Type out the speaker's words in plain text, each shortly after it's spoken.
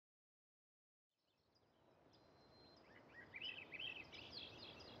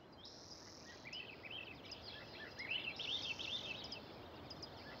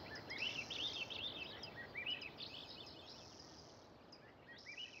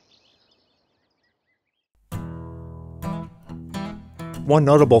One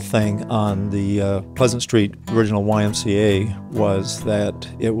notable thing on the Pleasant Street original YMCA was that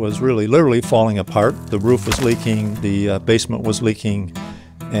it was really literally falling apart. The roof was leaking, the basement was leaking,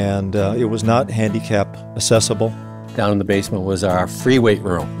 and it was not handicap accessible. Down in the basement was our free weight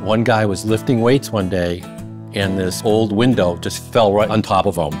room. One guy was lifting weights one day, and this old window just fell right on top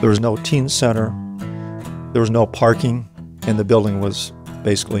of him. There was no teen center, there was no parking, and the building was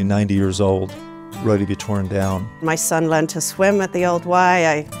basically 90 years old, ready to be torn down. My son learned to swim at the old Y.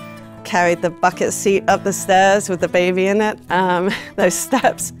 I carried the bucket seat up the stairs with the baby in it, those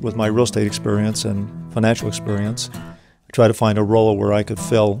steps. With my real estate experience and financial experience, I tried to find a role where I could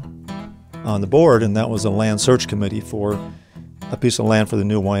fill on the board, and that was a land search committee for a piece of land for the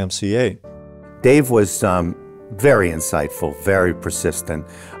new YMCA. Dave was very insightful, very persistent.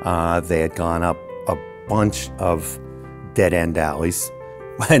 They had gone up a bunch of dead-end alleys,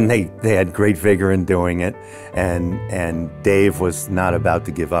 and they had great vigor in doing it, and Dave was not about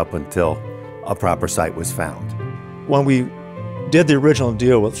to give up until a proper site was found. When we did the original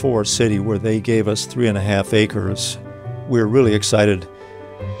deal with Forest City, where they gave us 3.5 acres, we were really excited.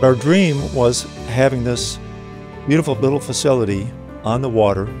 Our dream was having this beautiful little facility on the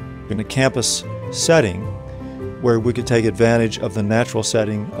water in a campus setting where we could take advantage of the natural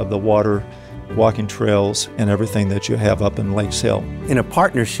setting of the water, walking trails, and everything that you have up in Lakes Hill. In a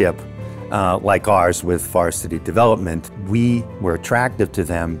partnership like ours with Forest City Development, we were attractive to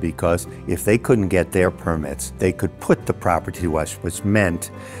them because if they couldn't get their permits, they could put the property to us, which meant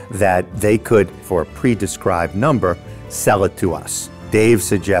that they could, for a pre-described number, sell it to us. Dave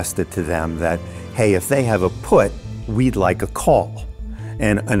suggested to them that, hey, if they have a put, we'd like a call.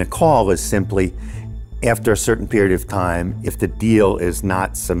 And a call is simply, after a certain period of time, if the deal is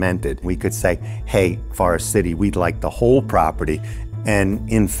not cemented, we could say, hey, Forest City, we'd like the whole property. And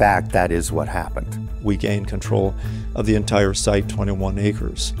in fact, that is what happened. We gained control of the entire site, 21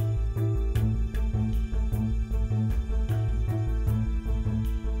 acres.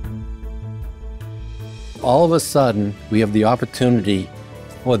 All of a sudden, we have the opportunity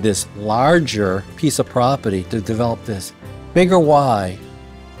for this larger piece of property to develop this bigger Y,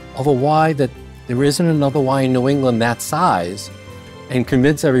 of a Y that there isn't another Y in New England that size, and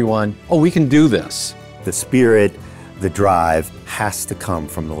convince everyone, oh, we can do this. The spirit, the drive has to come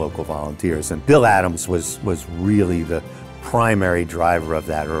from the local volunteers. And Bill Adams was really the primary driver of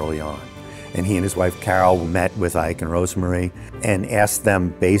that early on. And he and his wife Carol met with Ike and Rosemary and asked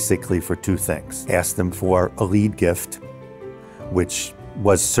them basically for two things. Asked them for a lead gift, which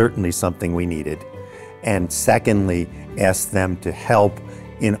was certainly something we needed. And secondly, asked them to help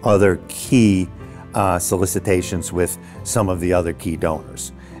in other key solicitations with some of the other key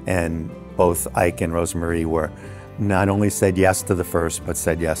donors. And both Ike and Rosemary were not only said yes to the first, but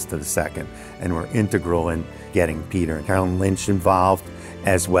said yes to the second, and were integral in getting Peter and Carolyn Lynch involved,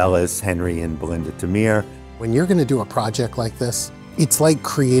 as well as Henry and Belinda Tamir. When you're going to do a project like this, it's like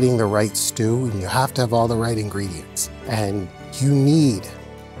creating the right stew, and you have to have all the right ingredients. And you need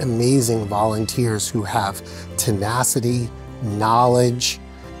amazing volunteers who have tenacity, knowledge,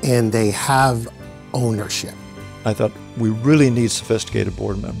 and they have ownership. I thought we really need sophisticated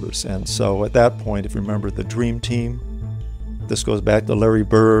board members, and so at that point, if you remember the Dream Team, this goes back to Larry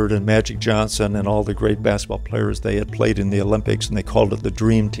Bird and Magic Johnson and all the great basketball players they had played in the Olympics, and they called it the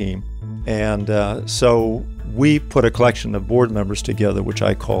Dream Team. And so we put a collection of board members together, which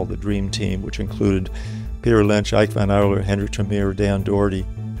I call the Dream Team, which included Peter Lynch, Ike Van Eyler, Henry Tremere, Dan Doherty,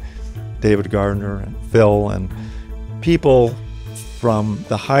 David Gardner, and Phil, and people from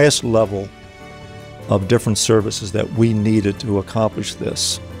the highest level of different services that we needed to accomplish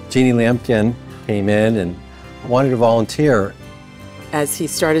this. Jeannie Lampkin came in and wanted to volunteer. As he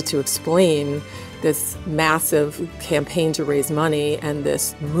started to explain this massive campaign to raise money and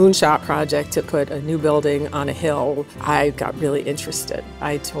this moonshot project to put a new building on a hill, I got really interested.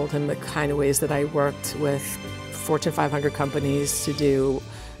 I told him the kind of ways that I worked with Fortune 500 companies to do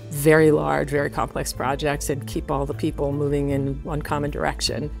very large, very complex projects and keep all the people moving in one common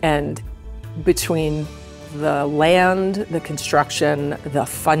direction. And between the land, the construction, the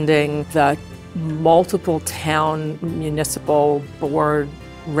funding, the multiple town municipal board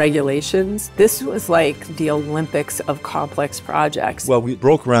regulations, this was like the Olympics of complex projects. Well, we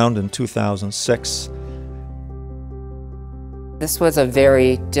broke ground in 2006. This was a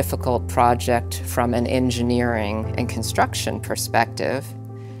very difficult project from an engineering and construction perspective.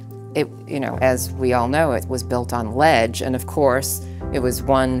 It, as we all know, it was built on ledge, and of course, it was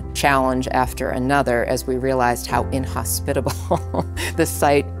one challenge after another as we realized how inhospitable the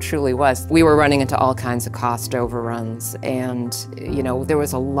site truly was. We were running into all kinds of cost overruns, and there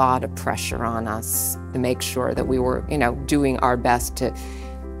was a lot of pressure on us to make sure that we were doing our best to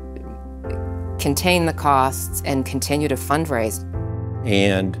contain the costs and continue to fundraise.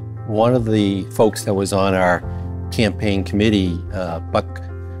 And one of the folks that was on our campaign committee, Buck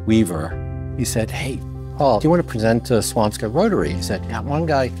Weaver, he said, "Hey, Paul, do you want to present to Swampscott Rotary?" He said, "Yeah." One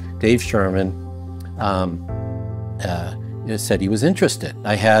guy, Dave Sherman, said he was interested.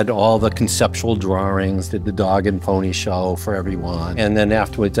 I had all the conceptual drawings, did the dog and pony show for everyone. And then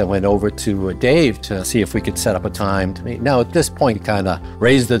afterwards, I went over to Dave to see if we could set up a time to meet. Now, at this point, he kind of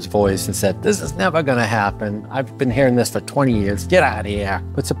raised his voice and said, "This is never going to happen. I've been hearing this for 20 years. Get out of here."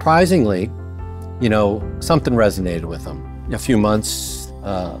 But surprisingly, something resonated with him. A few months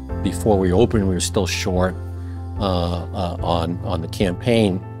before we opened, we were still short on the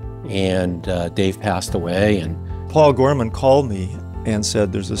campaign, and Dave passed away. And Paul Gorman called me and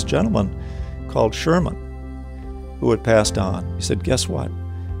said, "There's this gentleman called Sherman who had passed on." He said, "Guess what?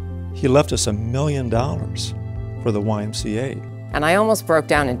 He left us $1 million for the YMCA." And I almost broke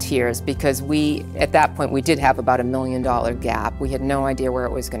down in tears because at that point, we did have about $1 million gap. We had no idea where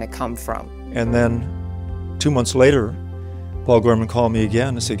it was going to come from. And then 2 months later, Paul Gorman called me again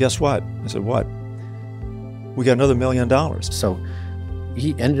and said, "Guess what?" I said, "What?" "We got another $1 million. So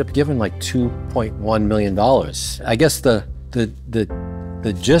he ended up giving like $2.1 million. I guess the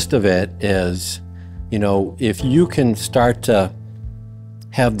gist of it is, if you can start to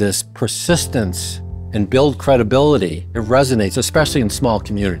have this persistence and build credibility, it resonates, especially in small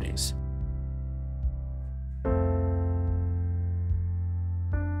communities.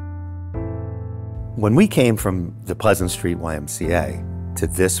 When we came from the Pleasant Street YMCA to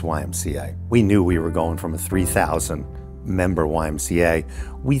this YMCA, we knew we were going from a 3,000 member YMCA,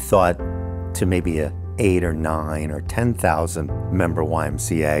 we thought, to maybe a 8 or 9 or 10,000 member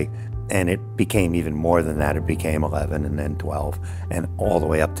YMCA, and it became even more than that. It became 11 and then 12 and all the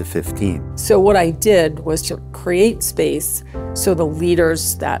way up to 15. So what I did was to create space so the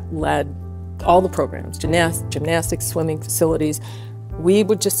leaders that led all the programs, gymnastics, swimming facilities, we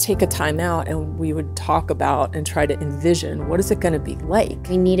would just take a time out and we would talk about and try to envision what is it going to be like.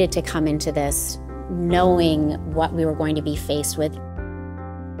 We needed to come into this knowing what we were going to be faced with.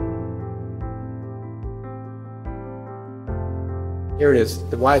 Here it is,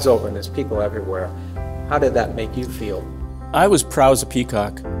 the Y's open, there's people everywhere. How did that make you feel? I was proud as a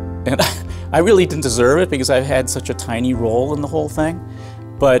peacock, and I really didn't deserve it because I've had such a tiny role in the whole thing.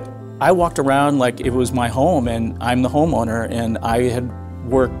 But I walked around like it was my home, and I'm the homeowner, and I had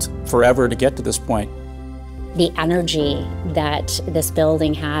worked forever to get to this point. The energy that this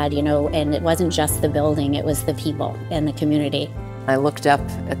building had, and it wasn't just the building, it was the people and the community. I looked up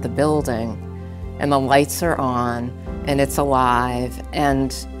at the building, and the lights are on, and it's alive,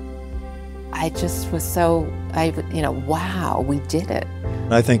 and I just was so, wow, we did it.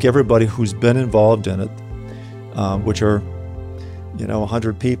 And I think everybody who's been involved in it, which are,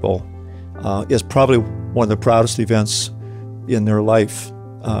 100 people, is probably one of the proudest events in their life,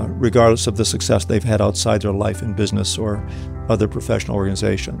 regardless of the success they've had outside their life in business or other professional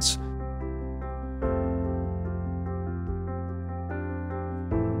organizations.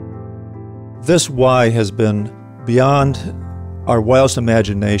 This Y has been beyond our wildest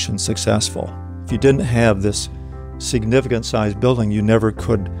imagination successful. If you didn't have this significant sized building, you never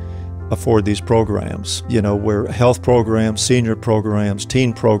could afford these programs, where health programs, senior programs,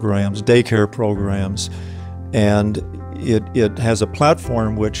 teen programs, daycare programs, and it has a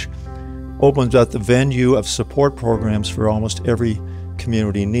platform which opens up the venue of support programs for almost every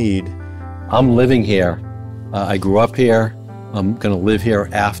community need. I'm living here. I grew up here. I'm going to live here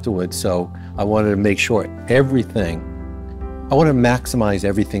afterwards, so I wanted to make sure I wanted to maximize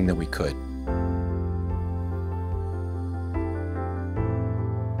everything that we could.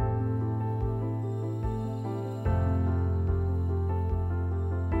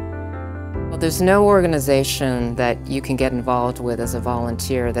 Well, there's no organization that you can get involved with as a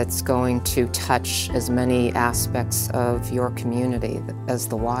volunteer that's going to touch as many aspects of your community as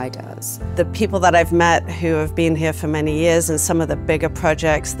the Y does. The people that I've met who have been here for many years and some of the bigger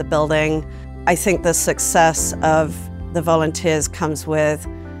projects, the building, I think the success of the volunteers comes with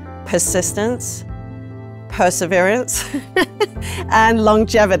persistence, perseverance, and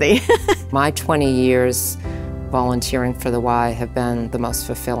longevity. My 20 years volunteering for the Y have been the most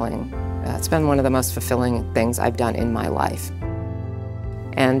fulfilling. It's been one of the most fulfilling things I've done in my life.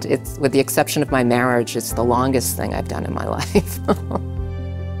 And it's, with the exception of my marriage, it's the longest thing I've done in my life.